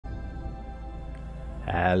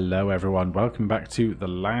Hello everyone, welcome back to The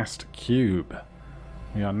Last Cube.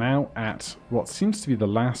 We are now at what seems to be the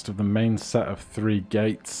last of the main set of 3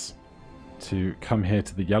 gates to come here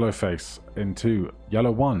to the yellow face into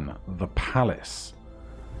Yellow 1, the Palace.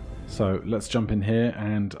 So let's jump in here,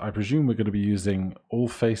 and I presume we're going to be using all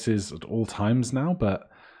faces at all times now, but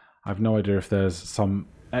I've no idea if there's some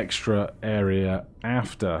extra area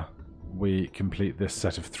after we complete this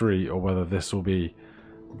set of 3, or whether this will be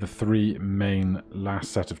the 3 main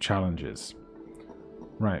last set of challenges.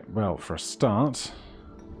 Right, well, for a start,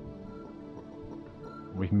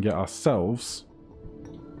 we can get ourselves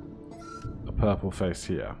a purple face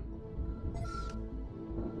here.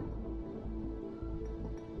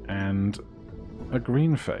 And a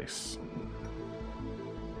green face.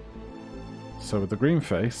 So with the green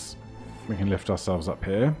face, we can lift ourselves up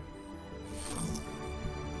here.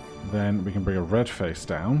 Then we can bring a red face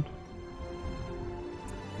down.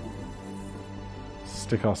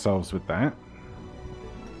 Stick ourselves with that.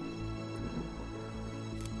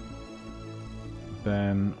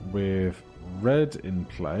 Then with red in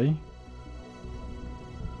play,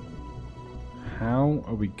 how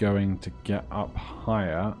are we going to get up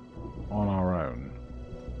higher on our own?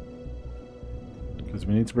 Because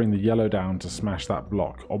we need to bring the yellow down to smash that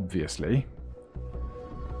block, obviously.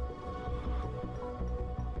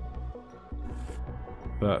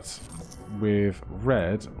 But with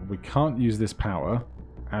red, we can't use this power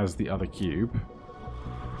as the other cube,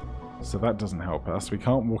 so that doesn't help us. We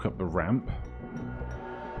can't walk up the ramp.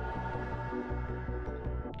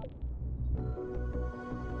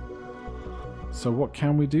 So what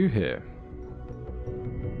can we do here?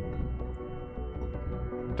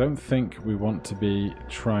 I don't think we want to be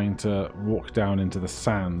trying to walk down into the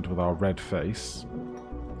sand with our red face.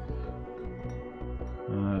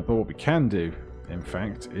 But what we can do, in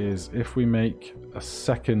fact, is if we make a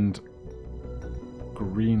second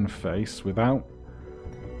green face without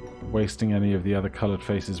wasting any of the other coloured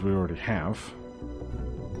faces we already have,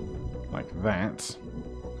 like that,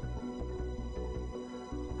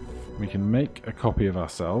 we can make a copy of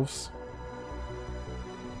ourselves,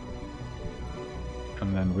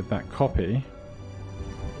 and then with that copy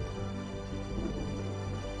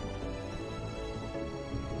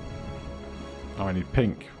oh, I need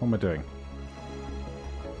pink. What am I doing?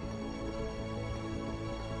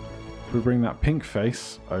 If we bring that pink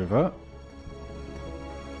face over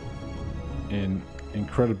in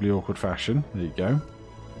incredibly awkward fashion, there you go.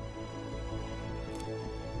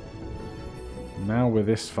 Now we're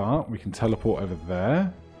this far, we can teleport over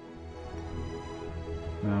there.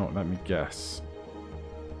 Now, let me guess.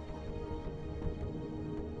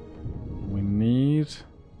 We need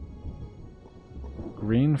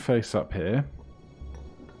green face up here.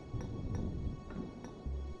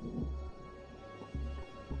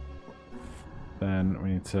 Then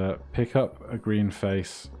we need to pick up a green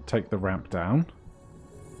face, take the ramp down.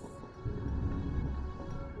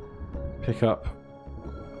 Pick up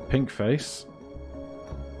a pink face.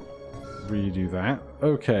 Redo that.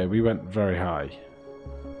 Okay, we went very high.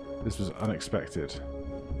 This was unexpected.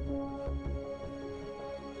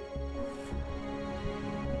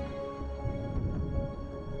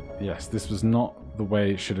 Yes, this was not the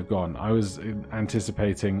way it should have gone. I was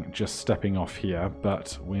anticipating just stepping off here,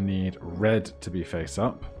 but we need red to be face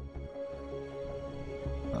up.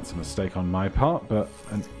 That's a mistake on my part, but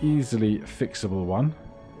an easily fixable one.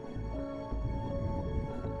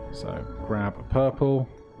 So, grab a purple.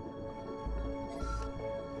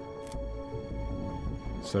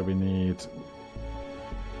 So we need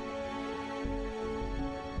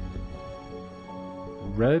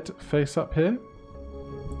red face up here.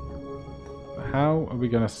 How are we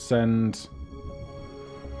going to send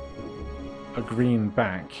a green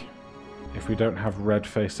back if we don't have red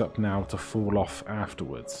face up now to fall off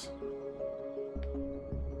afterwards?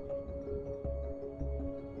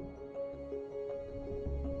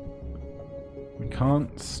 We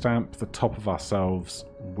can't stamp the top of ourselves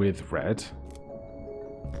with red.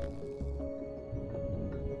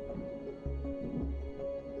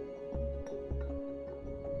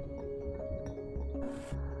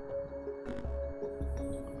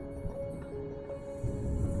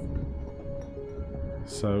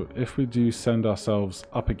 So if we do send ourselves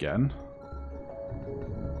up again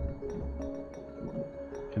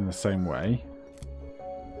in the same way,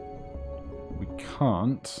 we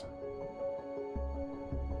can't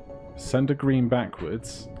send a green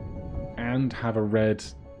backwards and have a red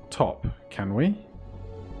top, can we?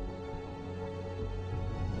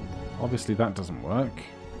 Obviously that doesn't work.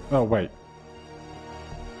 Oh wait,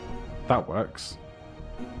 that works.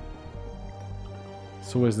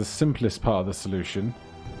 It's always the simplest part of the solution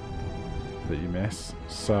that you miss.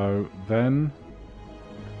 So then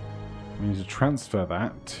we need to transfer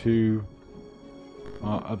that to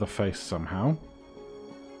our other face somehow.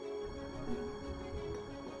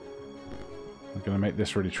 They're going to make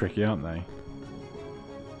this really tricky, aren't they?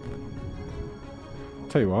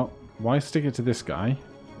 Tell you what, why stick it to this guy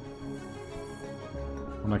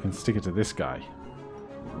when I can stick it to this guy?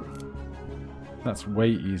 That's way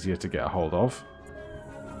easier to get a hold of.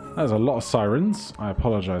 There's a lot of sirens. I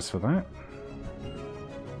apologise for that.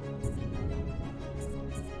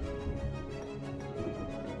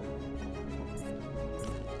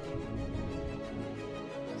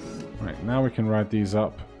 Right, now we can ride these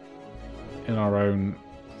up in our own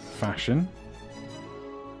fashion.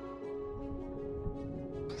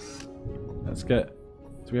 Let's get...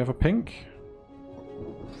 Do we have a pink?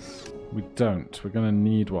 We don't. We're going to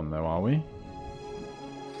need one though, are we?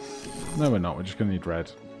 No, we're not. We're just going to need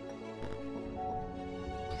red.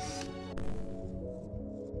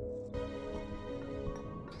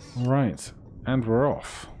 Right, and we're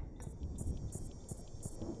off.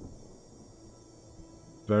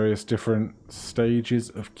 Various different stages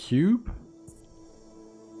of cube.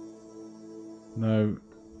 No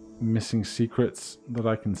missing secrets that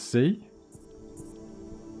I can see.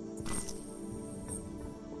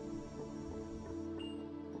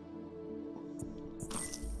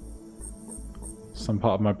 Some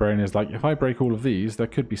part of my brain is like, if I break all of these, there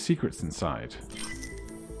could be secrets inside.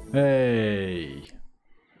 Hey!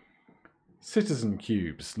 Citizen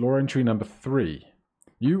cubes, lore entry number 3.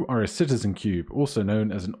 You are a citizen cube, also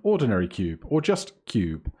known as an ordinary cube, or just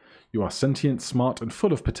cube. You are sentient, smart, and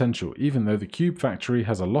full of potential, even though the cube factory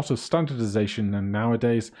has a lot of standardization and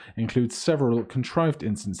nowadays includes several contrived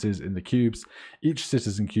instances in the cubes. Each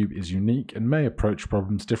citizen cube is unique and may approach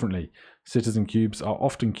problems differently. Citizen cubes are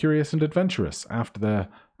often curious and adventurous. After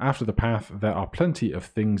the path, there are plenty of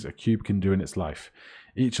things a cube can do in its life.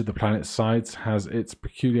 Each of the planet's sides has its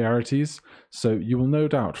peculiarities, so you will no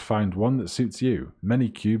doubt find one that suits you. Many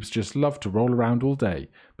cubes just love to roll around all day,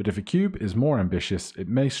 but if a cube is more ambitious, it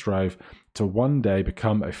may strive to one day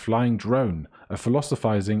become a flying drone, a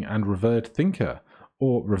philosophizing and revered thinker,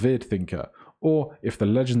 or if the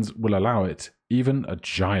legends will allow it, even a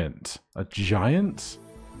giant. A giant?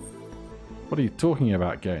 What are you talking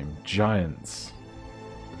about, game? Giants.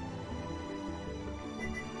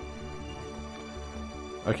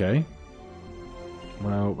 Okay.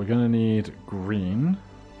 Well, we're going to need green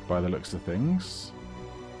by the looks of things.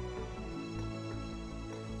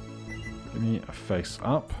 Give me a face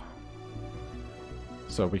up.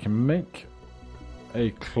 So we can make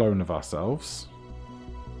a clone of ourselves.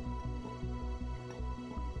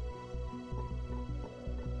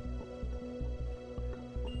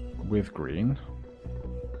 With green.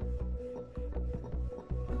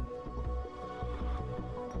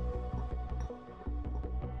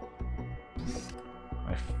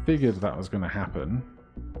 I figured that was going to happen.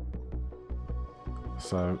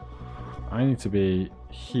 So I need to be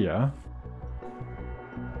here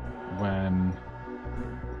when...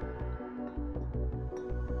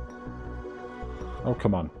 Oh,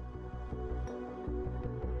 come on.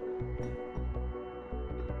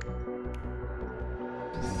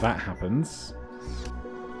 That happens.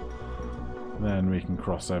 Then we can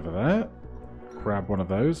cross over there. Grab one of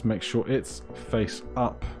those. Make sure it's face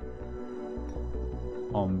up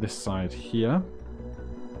on this side here.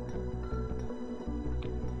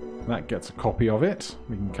 That gets a copy of it.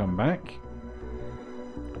 We can come back.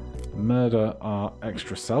 Murder our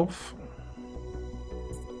extra self.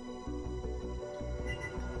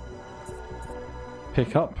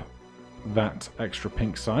 Pick up that extra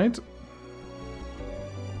pink side.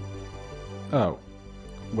 Oh,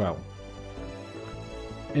 well,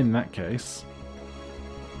 in that case,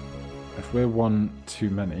 if we're one too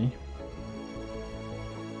many,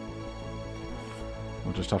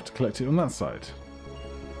 we'll just have to collect it on that side.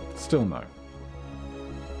 Still no.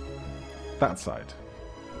 That side.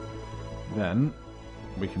 Then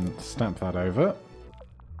we can stamp that over.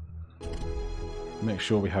 Make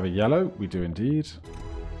sure we have a yellow. We do indeed.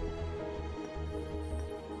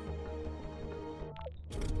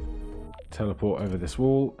 Teleport over this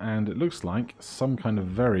wall, and it looks like some kind of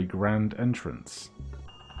very grand entrance.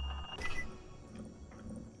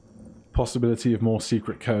 Possibility of more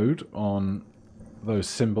secret code on those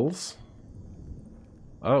symbols.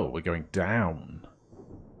 Oh, we're going down.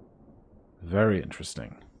 Very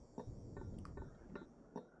interesting.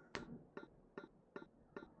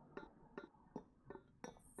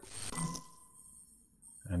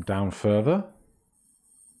 And down further.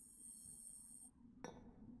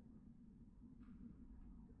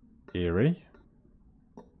 Eerie.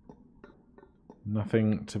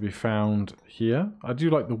 nothing to be found here. I do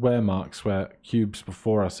like the wear marks where cubes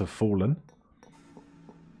before us have fallen.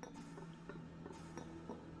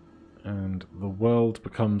 And the world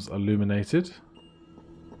becomes illuminated.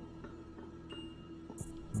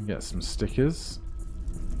 We get some stickers.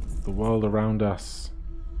 The world around us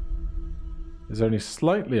is only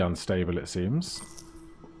slightly unstable, it seems.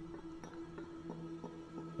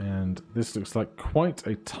 And this looks like quite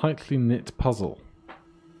a tightly knit puzzle.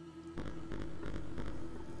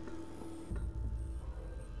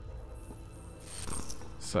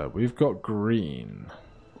 So we've got green.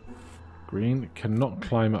 Green cannot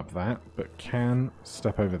climb up that, but can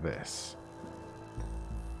step over this.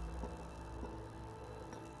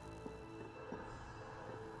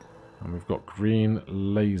 And we've got green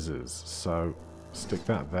lasers, so stick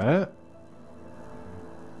that there.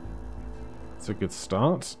 It's a good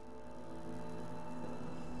start.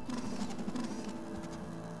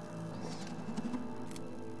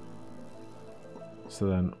 So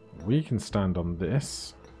then we can stand on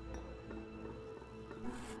this.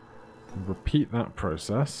 Repeat that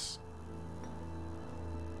process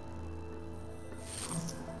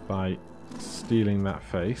by stealing that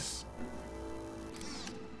face.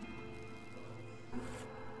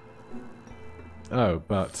 Oh,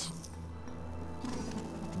 but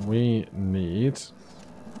we need...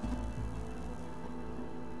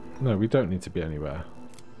 No, we don't need to be anywhere.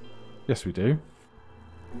 Yes, we do.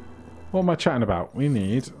 What am I chatting about? We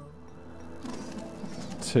need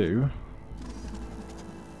to...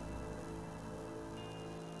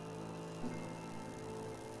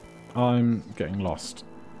 I'm getting lost.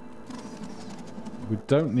 We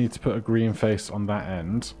don't need to put a green face on that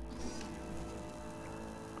end.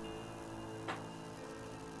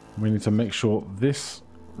 We need to make sure this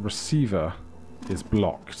receiver is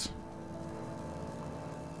blocked.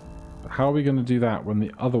 But how are we going to do that when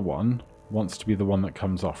the other one wants to be the one that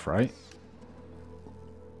comes off, right?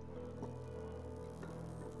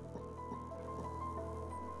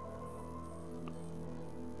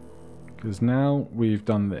 Because now we've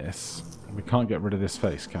done this, we can't get rid of this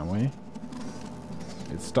face, can we?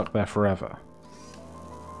 It's stuck there forever.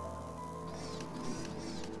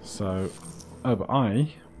 So, oh, but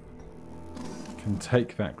I can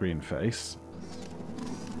take that green face.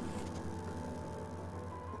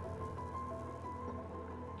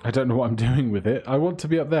 I don't know what I'm doing with it. I want to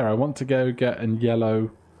be up there. I want to go get a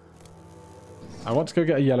yellow... I want to go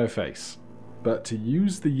get a yellow face. But to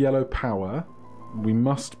use the yellow power... we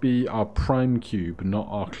must be our prime cube, not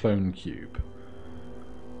our clone cube.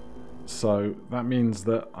 So that means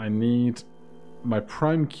that I need my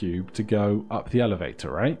prime cube to go up the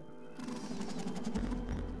elevator, right?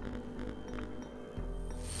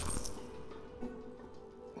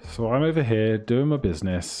 So I'm over here doing my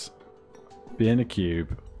business, being a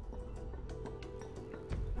cube.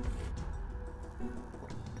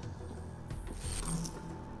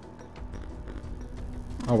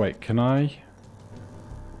 Oh wait, can I...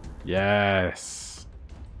 Yes.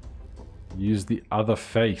 Use the other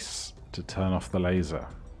face to turn off the laser.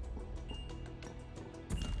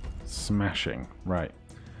 Smashing. Right.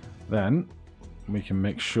 Then we can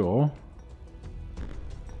make sure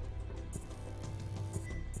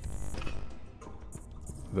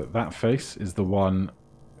that that face is the one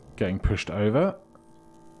getting pushed over.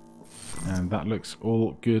 And that looks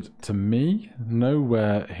all good to me.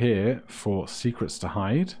 Nowhere here for secrets to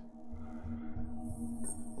hide.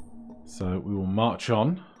 So we will march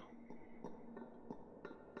on.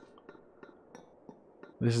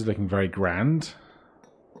 This is looking very grand.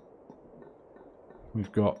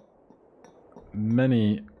 We've got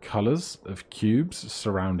many colours of cubes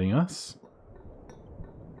surrounding us.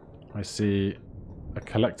 I see a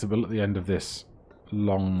collectible at the end of this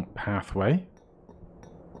long pathway.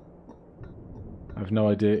 I have no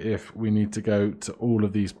idea if we need to go to all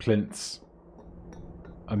of these plinths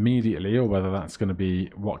immediately, or whether that's going to be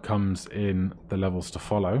what comes in the levels to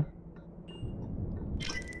follow.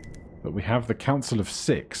 But we have the Council of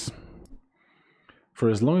 6. For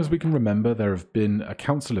as long as we can remember, there have been a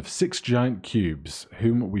council of 6 giant cubes,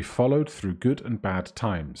 whom we followed through good and bad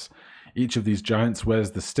times. Each of these giants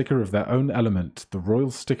wears the sticker of their own element. The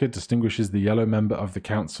royal sticker distinguishes the yellow member of the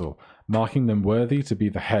council, marking them worthy to be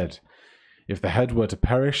the head. If the head were to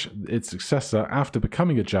perish, its successor, after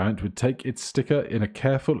becoming a giant, would take its sticker in a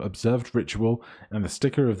careful, observed ritual, and the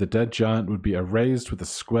sticker of the dead giant would be erased with a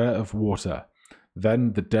square of water.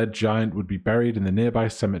 Then the dead giant would be buried in the nearby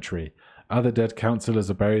cemetery. Other dead councillors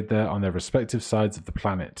are buried there on their respective sides of the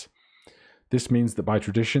planet. This means that by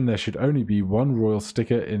tradition there should only be one royal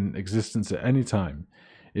sticker in existence at any time.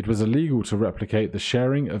 It was illegal to replicate the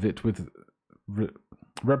sharing of it with...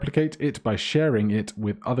 Replicate it by sharing it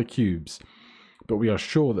with other cubes. But we are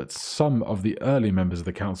sure that some of the early members of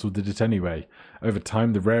the council did it anyway. Over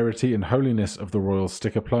time, the rarity and holiness of the royal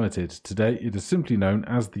sticker plummeted. Today, it is simply known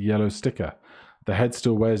as the yellow sticker. The head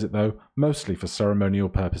still wears it, though, mostly for ceremonial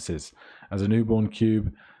purposes. As a newborn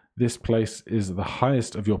cube, this place is the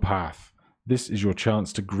highest of your path. This is your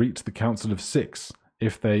chance to greet the Council of Six.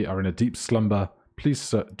 If they are in a deep slumber,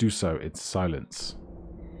 please do so in silence.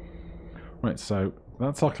 Right, so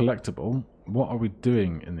that's our collectible. What are we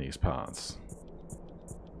doing in these parts?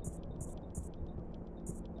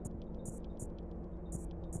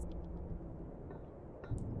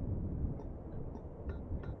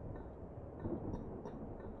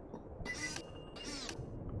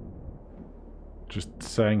 Just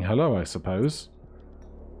saying hello, I suppose.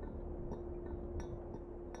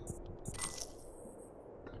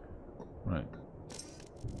 Right.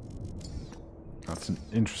 That's an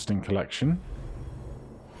interesting collection.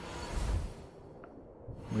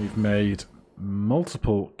 We've made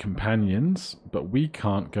multiple companions, but we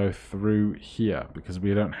can't go through here because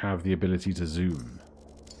we don't have the ability to zoom.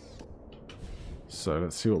 So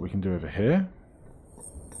let's see what we can do over here.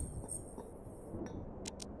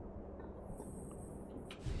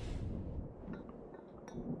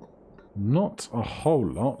 Not a whole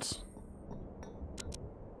lot.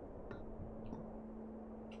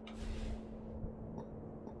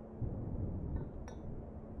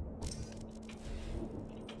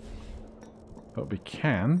 But we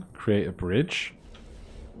can create a bridge.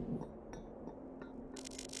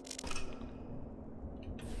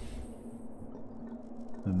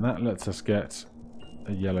 And that lets us get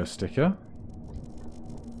a yellow sticker.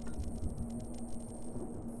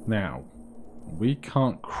 Now, we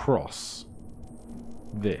can't cross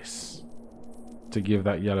this to give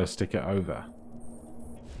that yellow sticker over.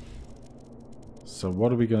 So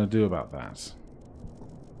what are we going to do about that?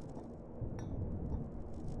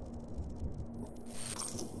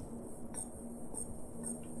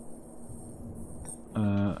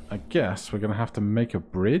 I guess we're going to have to make a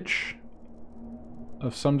bridge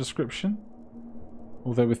of some description.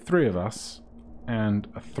 Although with 3 of us and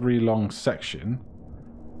a 3-long section,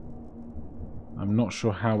 I'm not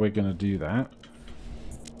sure how we're going to do that.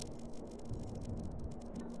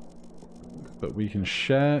 But we can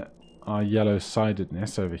share our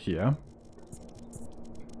yellow-sidedness over here.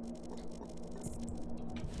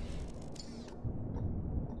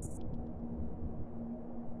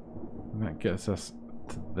 And that gets us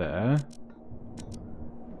to there.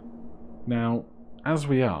 Now, as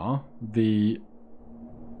we are, the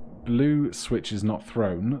blue switch is not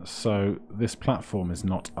thrown, so this platform is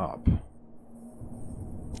not up.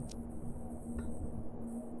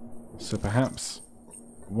 So perhaps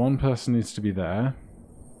one person needs to be there.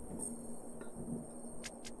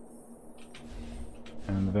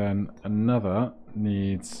 And then another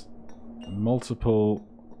needs multiple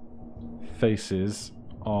faces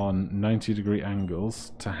on 90-degree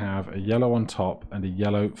angles to have a yellow on top and a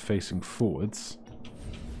yellow facing forwards.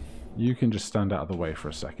 You can just stand out of the way for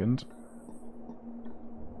a second.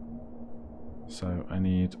 So I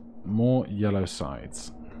need more yellow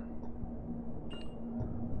sides.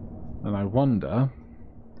 And I wonder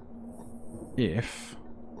if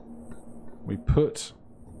we put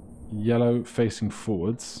yellow facing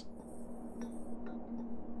forwards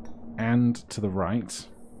and to the right,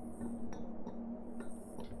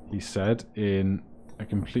 he said in a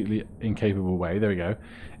completely incapable way. There we go.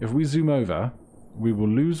 If we zoom over, we will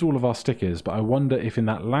lose all of our stickers, but I wonder if in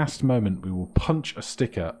that last moment we will punch a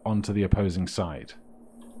sticker onto the opposing side.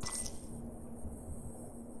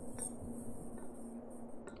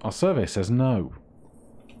 Our survey says no.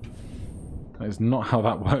 That is not how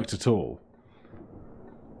that worked at all.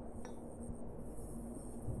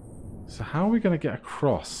 So how are we going to get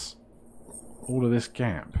across all of this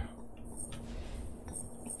gap?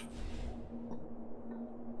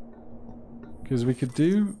 Because we could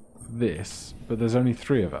do this, but there's only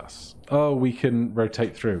 3 of us. Oh, we can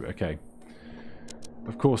rotate through. Okay.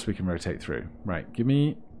 Of course we can rotate through. Right, give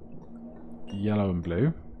me yellow and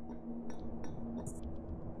blue.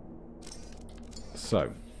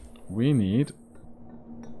 So, we need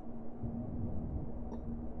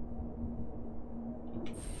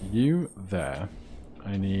you there.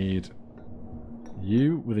 I need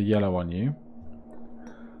you with a yellow on you.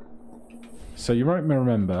 So you might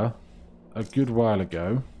remember a good while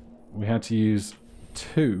ago we had to use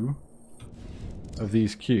 2 of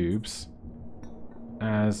these cubes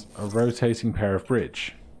as a rotating pair of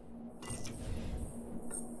bridge.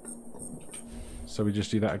 So we just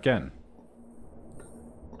do that again.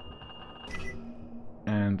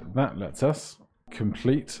 And that lets us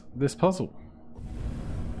complete this puzzle.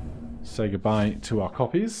 say goodbye to our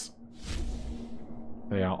copies.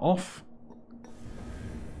 They are off.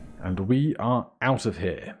 And we are out of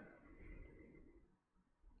here.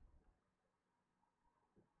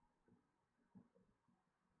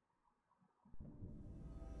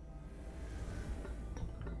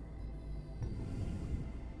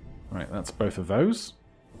 Right, that's both of those.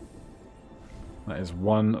 That is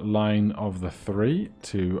one line of the 3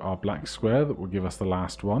 to our black square that will give us the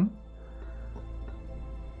last one.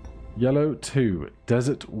 Yellow 2,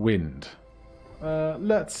 Desert Wind.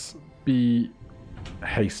 Let's be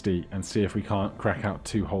hasty and see if we can't crack out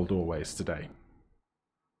 2 whole doorways today.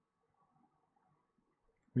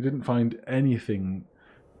 We didn't find anything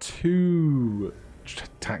too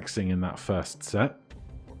taxing in that first set.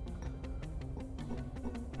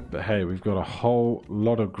 But hey, we've got a whole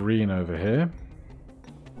lot of green over here.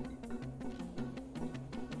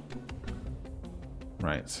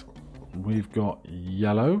 Right. We've got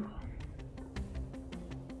yellow.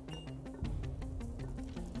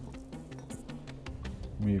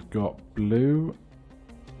 We've got blue.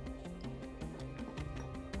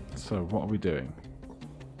 So what are we doing?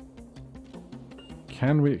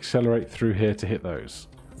 Can we accelerate through here to hit those?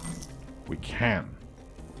 We can.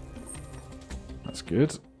 That's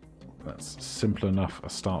good. That's simple enough a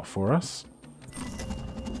start for us.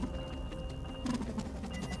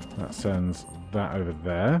 That sends that over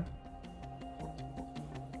there.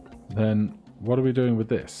 Then what are we doing with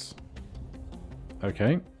this?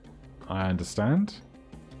 Okay, I understand.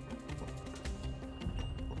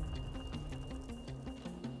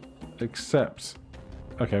 Except,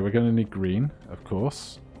 okay, we're going to need green, of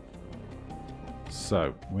course.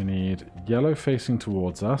 So we need yellow facing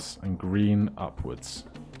towards us and green upwards.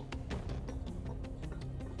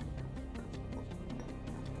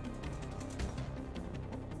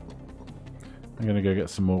 I'm going to go get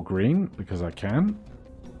some more green because I can.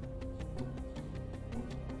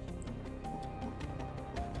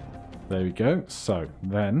 There we go. So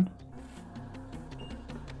then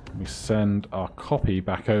we send our copy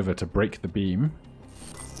back over to break the beam.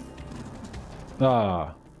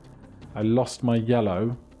 Ah, I lost my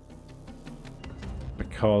yellow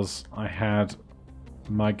because I had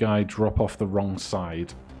my guy drop off the wrong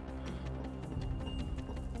side.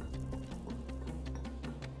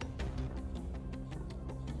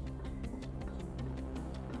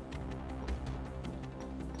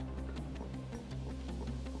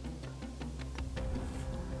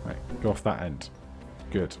 Go off that end.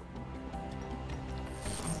 Good.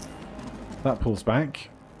 That pulls back.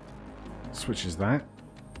 Switches that.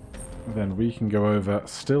 Then we can go over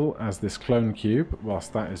still as this clone cube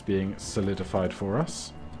whilst that is being solidified for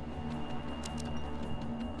us.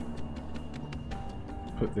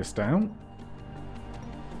 Put this down.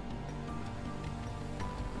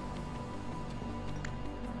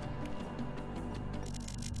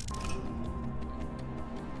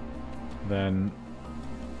 Then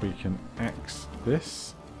we can axe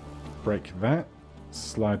this, break that,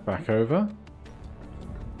 slide back over,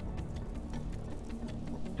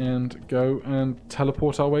 and go and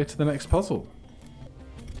teleport our way to the next puzzle.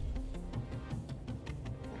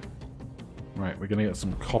 Right, we're going to get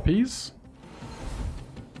some copies.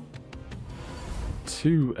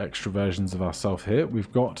 2 extra versions of ourselves here.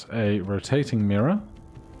 We've got a rotating mirror,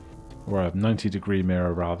 or a 90-degree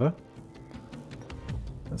mirror rather.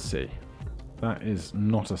 Let's see. That is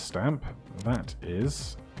not a stamp. That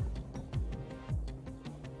is...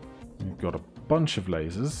 We've got a bunch of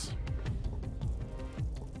lasers.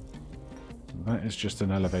 That is just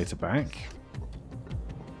an elevator back.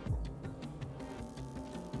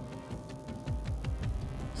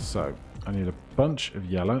 So, I need a bunch of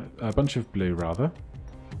yellow, a bunch of blue rather.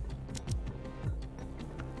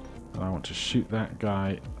 And I want to shoot that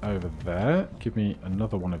guy over there. Give me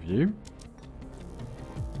another one of you.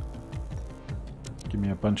 Give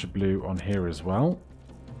me a bunch of blue on here as well.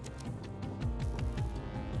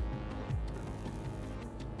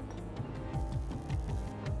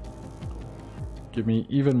 Give me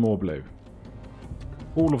even more blue.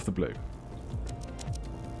 All of the blue.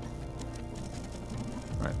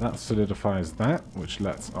 Right, that solidifies that, which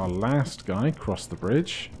lets our last guy cross the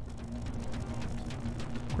bridge.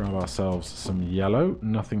 Grab ourselves some yellow.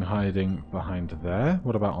 Nothing hiding behind there.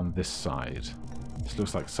 What about on this side? This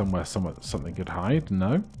looks like somewhere something could hide.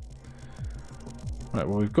 No. Right,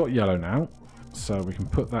 well, we've got yellow now, so we can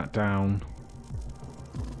put that down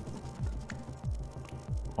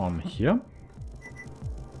on here.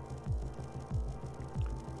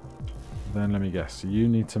 Then let me guess, you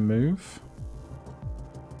need to move.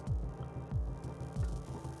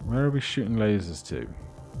 Where are we shooting lasers to?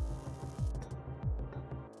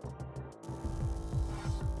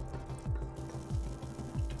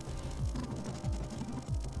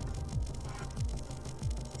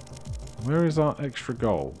 Where is our extra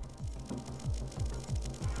goal?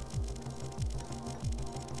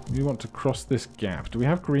 We want to cross this gap. Do we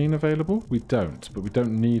have green available? We don't, but we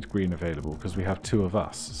don't need green available because we have 2 of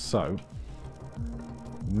us. So,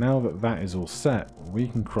 now that that is all set, we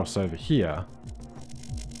can cross over here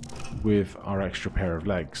with our extra pair of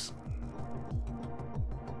legs.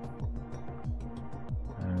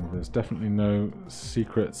 And there's definitely no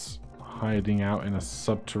secrets hiding out in a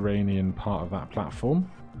subterranean part of that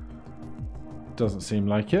platform. Doesn't seem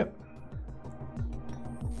like it.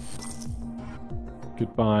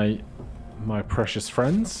 Goodbye, my precious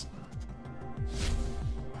friends.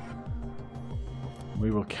 We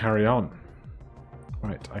will carry on.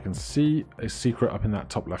 Right, I can see a secret up in that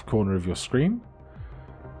top left corner of your screen.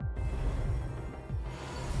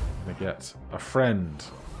 I'm gonna get a friend.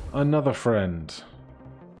 Another friend.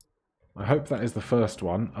 I hope that is the first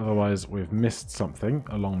one, otherwise we've missed something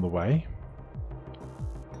along the way.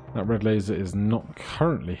 That red laser is not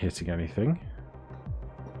currently hitting anything.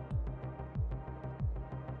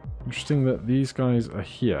 Interesting that these guys are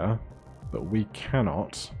here, but we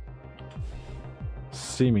cannot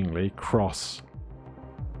seemingly cross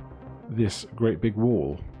this great big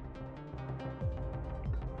wall.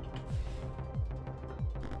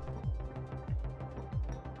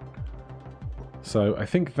 So I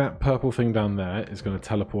think that purple thing down there is going to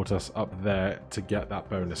teleport us up there to get that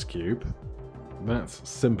bonus cube. That's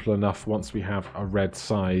simple enough once we have a red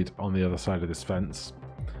side on the other side of this fence.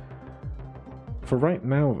 For right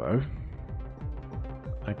now, though,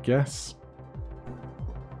 I guess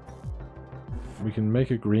we can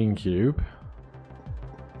make a green cube,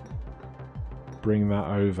 bring that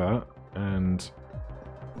over, and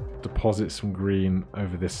deposit some green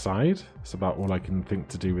over this side. That's about all I can think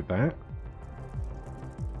to do with that.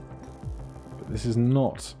 But this is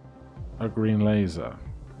not a green laser.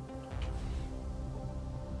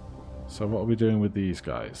 So what are we doing with these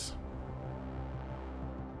guys?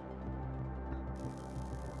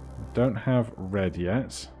 Don't have red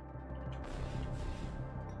yet.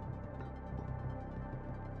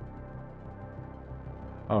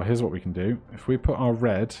 Oh, here's what we can do. If we put our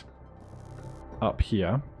red up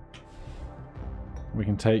here, we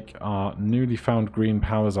can take our newly found green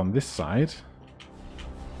powers on this side,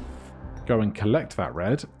 go and collect that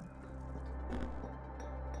red,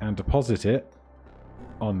 and deposit it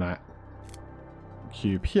on that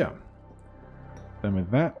cube here. Then with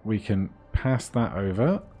that, we can pass that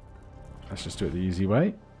over. Let's just do it the easy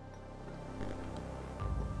way.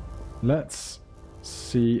 Let's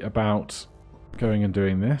see about going and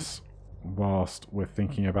doing this whilst we're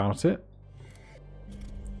thinking about it.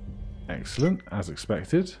 Excellent, as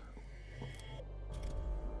expected.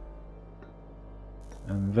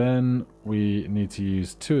 And then we need to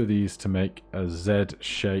use 2 of these to make a Z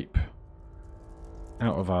shape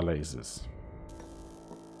out of our lasers.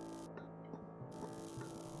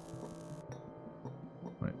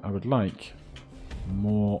 Right, I would like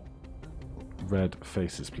more red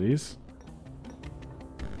faces, please.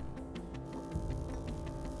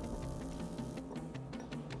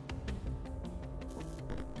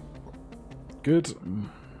 Good.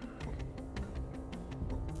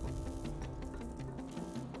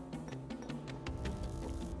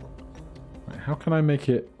 Right, how can I make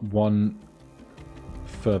it one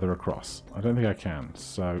further across? I don't think I can,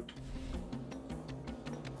 so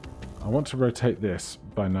I want to rotate this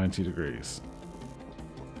by 90 degrees.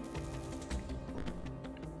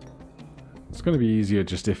 It's going to be easier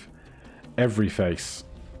just if every face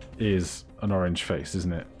is an orange face,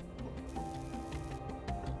 isn't it?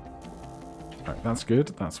 Right, that's good.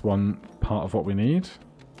 That's one part of what we need.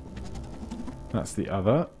 That's the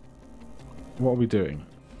other. What are we doing?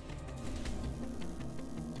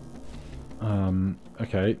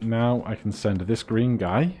 Okay, now I can send this green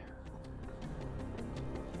guy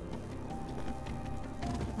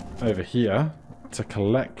over here to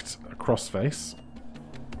collect a crossface,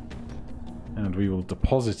 and we will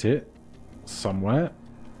deposit it somewhere.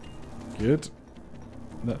 Good.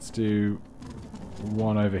 Let's do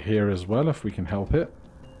one over here as well if we can help it.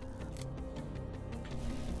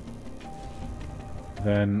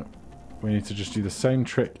 Then we need to just do the same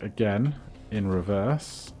trick again in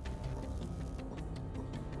reverse.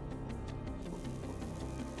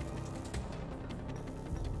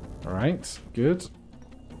 Alright, good.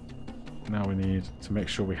 Now we need to make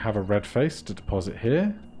sure we have a red face to deposit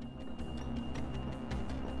here.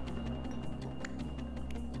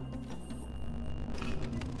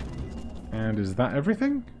 And is that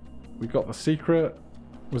everything? We got the secret.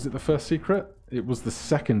 Was it the first secret? It was the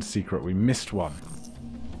second secret. We missed one.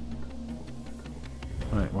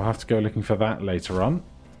 Right, we'll have to go looking for that later on.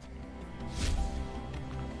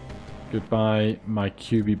 Goodbye, my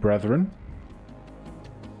QB brethren.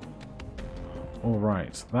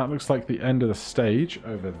 Alright, that looks like the end of the stage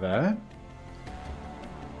over there.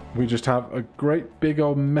 We just have a great big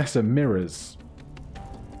old mess of mirrors.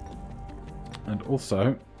 And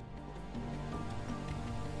also,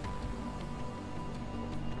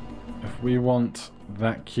 if we want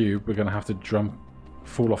that cube, we're going to have to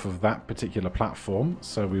fall off of that particular platform.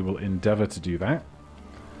 So we will endeavour to do that.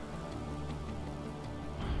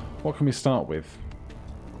 What can we start with?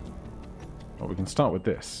 Well, we can start with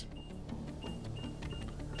this.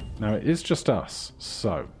 Now, it is just us,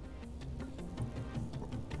 so...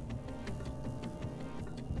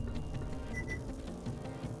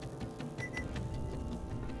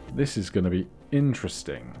 this is going to be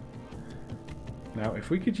interesting. Now,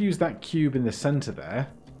 if we could use that cube in the center there,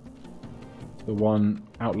 the one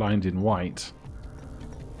outlined in white,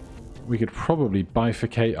 we could probably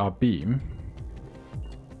bifurcate our beam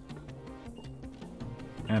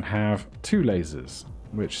and have 2 lasers,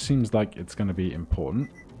 which seems like it's going to be important.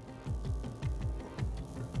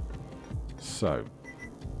 So,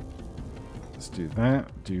 let's do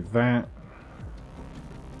that, do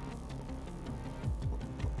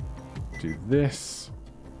this.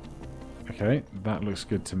 Okay, that looks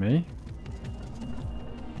good to me.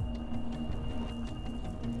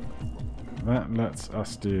 That lets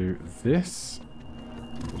us do this.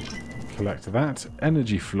 Collect that.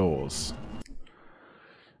 Energy floors.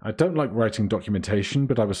 I don't like writing documentation,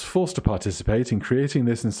 but I was forced to participate in creating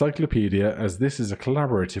this encyclopedia as this is a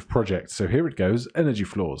collaborative project. So here it goes. Energy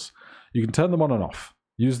floors. You can turn them on and off.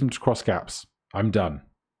 Use them to cross gaps. I'm done.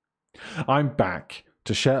 I'm back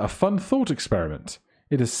to share a fun thought experiment.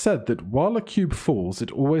 It is said that while a cube falls,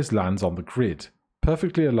 it always lands on the grid,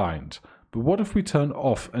 perfectly aligned. But what if we turn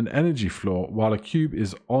off an energy floor while a cube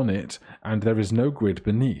is on it and there is no grid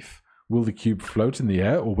beneath? Will the cube float in the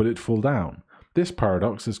air or will it fall down? This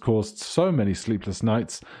paradox has caused so many sleepless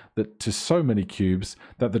nights to so many cubes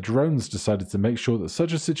that the drones decided to make sure that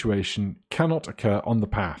such a situation cannot occur on the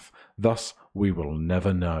path. Thus, we will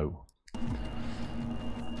never know.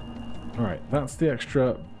 Alright, that's the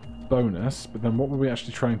extra bonus, but then what were we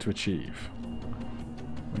actually trying to achieve?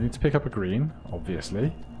 We need to pick up a green,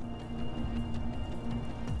 obviously.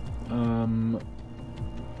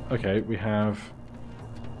 Okay, we have...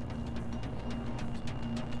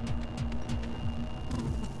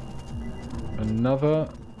 another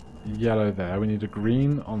yellow there. We need a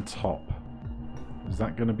green on top. Is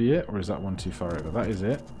that going to be it, or is that one too far over? That is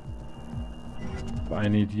it. But I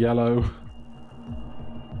need yellow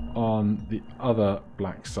on the other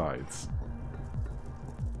black sides.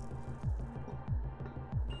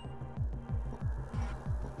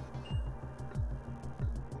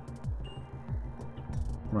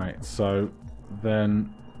 Right, so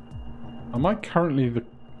then... am I currently the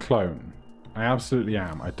clone? I absolutely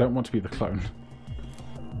am. I don't want to be the clone.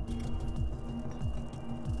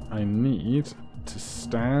 I need to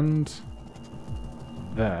stand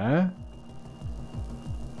there.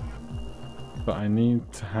 But I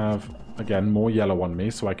need to have, again, more yellow on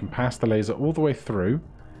me so I can pass the laser all the way through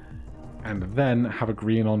and then have a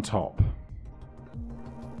green on top.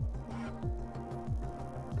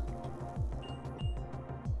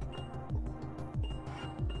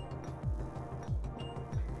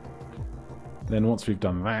 Then once we've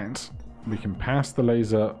done that, we can pass the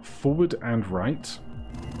laser forward and right,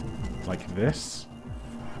 like this.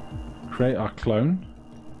 Create our clone.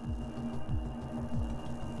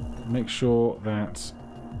 Make sure that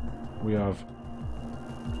we have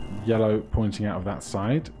yellow pointing out of that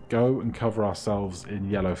side. Go and cover ourselves in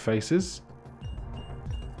yellow faces.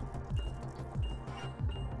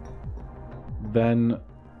 Then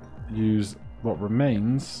use what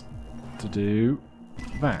remains to do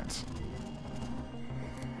that.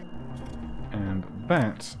 And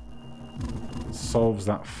that solves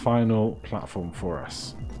that final platform for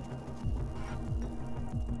us.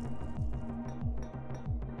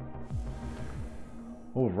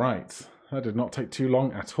 Alright, that did not take too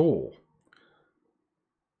long at all.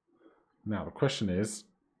 Now the question is,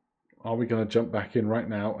 are we going to jump back in right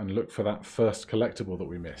now and look for that first collectible that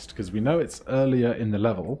we missed? Because we know it's earlier in the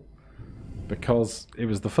level, because it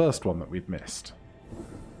was the first one that we'd missed.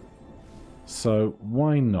 So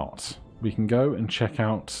why not? We can go and check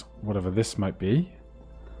out whatever this might be.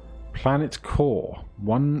 Planet Core.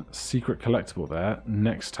 One secret collectible there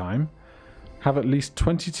next time. Have at least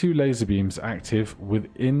 22 laser beams active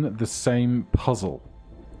within the same puzzle.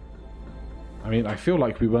 I mean, I feel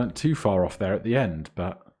like we weren't too far off there at the end,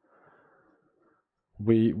 but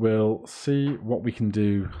we will see what we can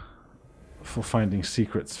do for finding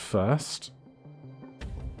secrets first.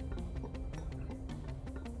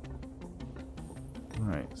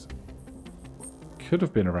 Right. Could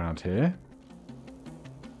have been around here.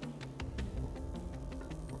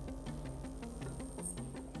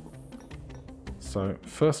 So,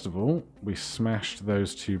 first of all, we smashed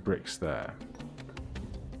those 2 bricks there.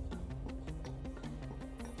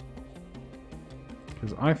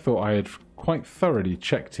 Because I thought I had quite thoroughly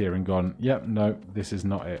checked here and gone, yep, no, this is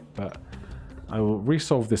not it. But I will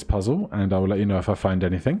resolve this puzzle and I will let you know if I find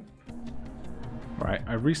anything. Right,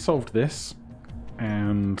 I resolved this,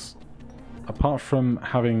 and apart from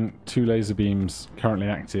having 2 laser beams currently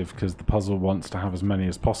active because the puzzle wants to have as many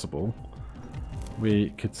as possible, we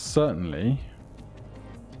could certainly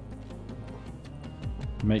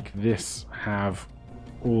make this have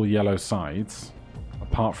all yellow sides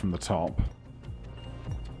apart from the top.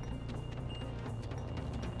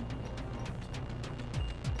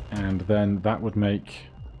 And then that would make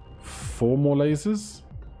 4 more lasers.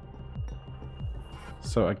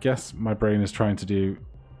 So I guess my brain is trying to do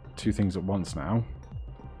 2 things at once now.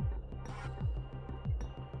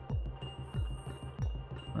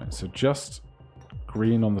 Right, so just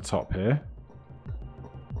green on the top here.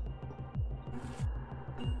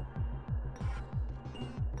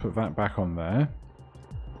 Put that back on there.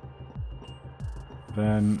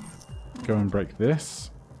 Then go and break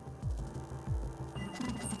this.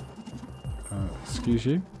 Excuse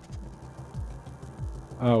you.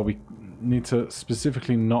 Oh, we need to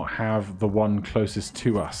specifically not have the one closest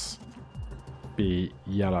to us be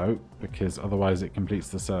yellow, because otherwise it completes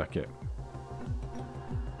the circuit.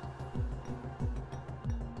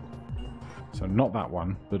 So not that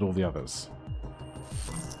one, but all the others.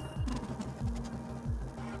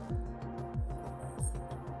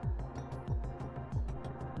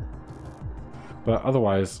 But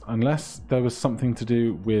otherwise, unless there was something to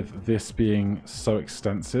do with this being so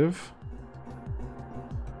extensive,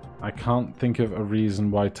 I can't think of a reason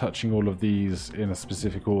why touching all of these in a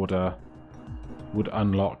specific order would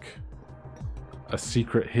unlock a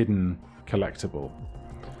secret hidden collectible.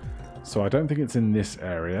 So I don't think it's in this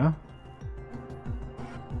area.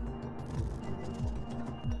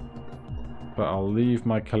 But I'll leave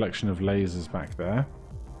my collection of lasers back there.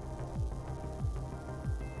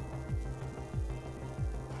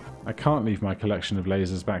 I can't leave my collection of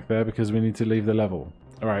lasers back there because we need to leave the level.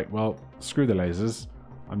 Alright, well, screw the lasers.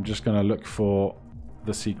 I'm just going to look for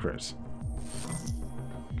the secret.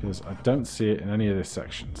 Because I don't see it in any of this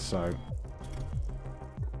section, so...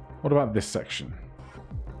 What about this section?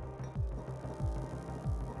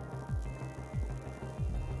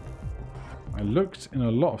 I looked in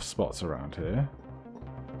a lot of spots around here.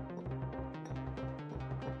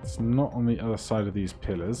 It's not on the other side of these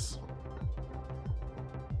pillars.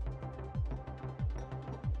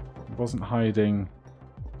 It wasn't hiding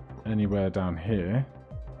anywhere down here.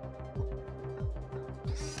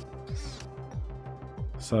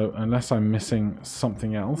 So unless I'm missing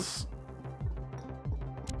something else.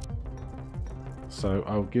 So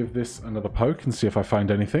I'll give this another poke and see if I find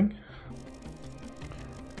anything.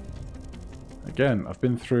 Again, I've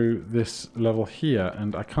been through this level here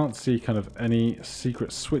and I can't see kind of any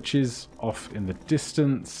secret switches off in the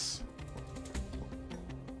distance.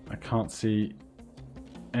 I can't see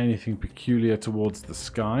anything peculiar towards the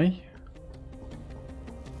sky.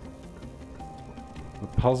 The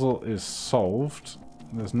puzzle is solved.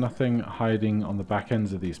 There's nothing hiding on the back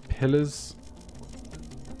ends of these pillars.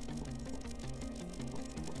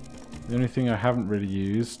 The only thing I haven't really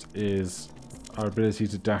used is our ability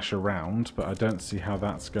to dash around, but I don't see how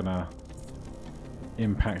that's gonna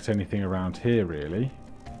impact anything around here really.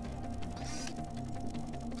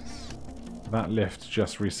 That lift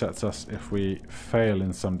just resets us if we fail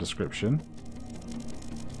in some description.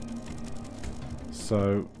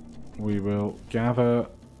 So we will gather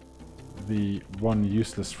the one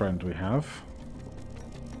useless friend we have.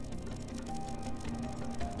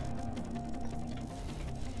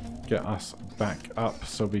 Get us back up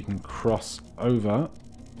so we can cross over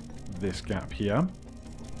this gap here.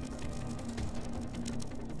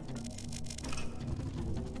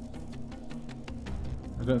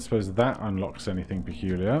 I don't suppose that unlocks anything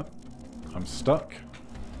peculiar. I'm stuck.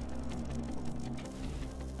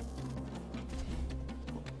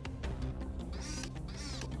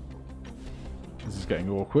 This is getting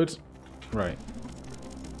awkward. Right.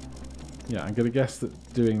 Yeah, I'm going to guess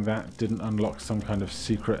that doing that didn't unlock some kind of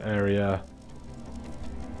secret area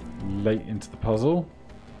late into the puzzle.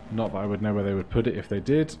 Not that I would know where they would put it if they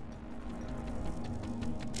did.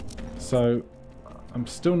 So, I'm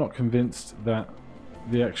still not convinced that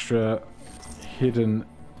the extra hidden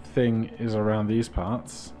thing is around these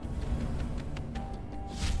parts.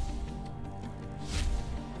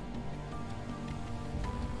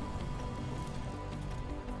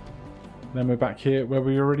 Then we're back here where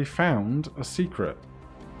we already found a secret.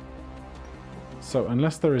 So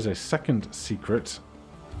unless there is a second secret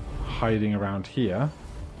hiding around here,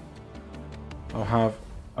 I'll have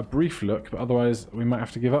a brief look, but otherwise we might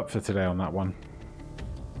have to give up for today on that one.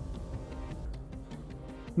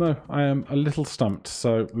 No, I am a little stumped,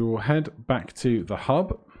 so we will head back to the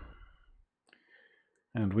hub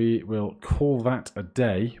and we will call that a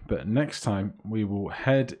day, but next time we will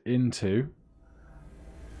head into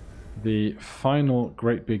the final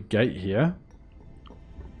great big gate here,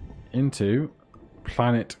 into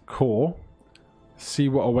Planet Core, see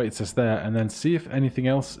what awaits us there, and then see if anything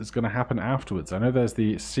else is going to happen afterwards. I know there's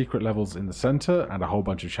the secret levels in the center and a whole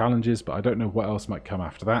bunch of challenges, but I don't know what else might come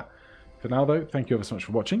after that. For now though, thank you ever so much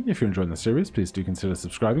for watching. If you're enjoying the series, please do consider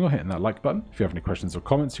subscribing or hitting that like button. If you have any questions or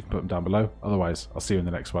comments, you can put them down below. Otherwise, I'll see you in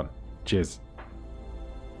the next one. Cheers.